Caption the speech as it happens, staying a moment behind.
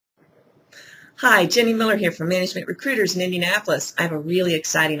Hi, Jenny Miller here from Management Recruiters in Indianapolis. I have a really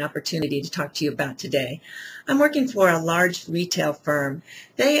exciting opportunity to talk to you about today. I'm working for a large retail firm.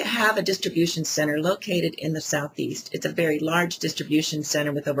 They have a distribution center located in the southeast. It's a very large distribution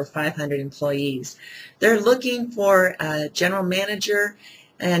center with over 500 employees. They're looking for a general manager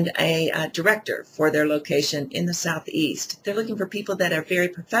and a director for their location in the southeast. They're looking for people that are very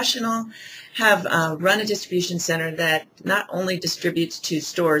professional, have run a distribution center that not only distributes to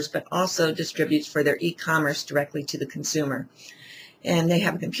stores but also distributes for their e-commerce directly to the consumer. And they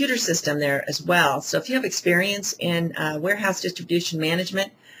have a computer system there as well. So if you have experience in warehouse distribution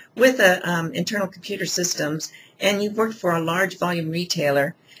management with internal computer systems, and you've worked for a large volume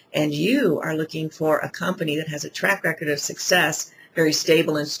retailer, and you are looking for a company that has a track record of success, very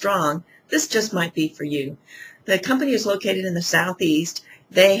stable and strong, this just might be for you. The company is located in the southeast.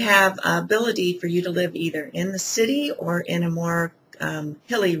 They have ability for you to live either in the city or in a more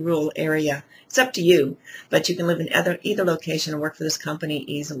hilly rural area. It's up to you, but you can live in either location and work for this company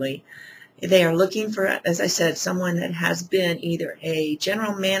easily. They are looking for, as I said, someone that has been either a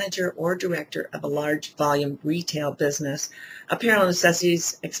general manager or director of a large volume retail business. Apparel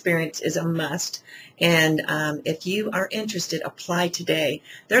necessities experience is a must, and if you are interested, apply today.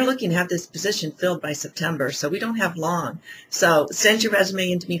 They're looking to have this position filled by September, so we don't have long. So send your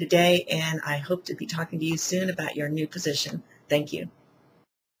resume in to me today, and I hope to be talking to you soon about your new position. Thank you.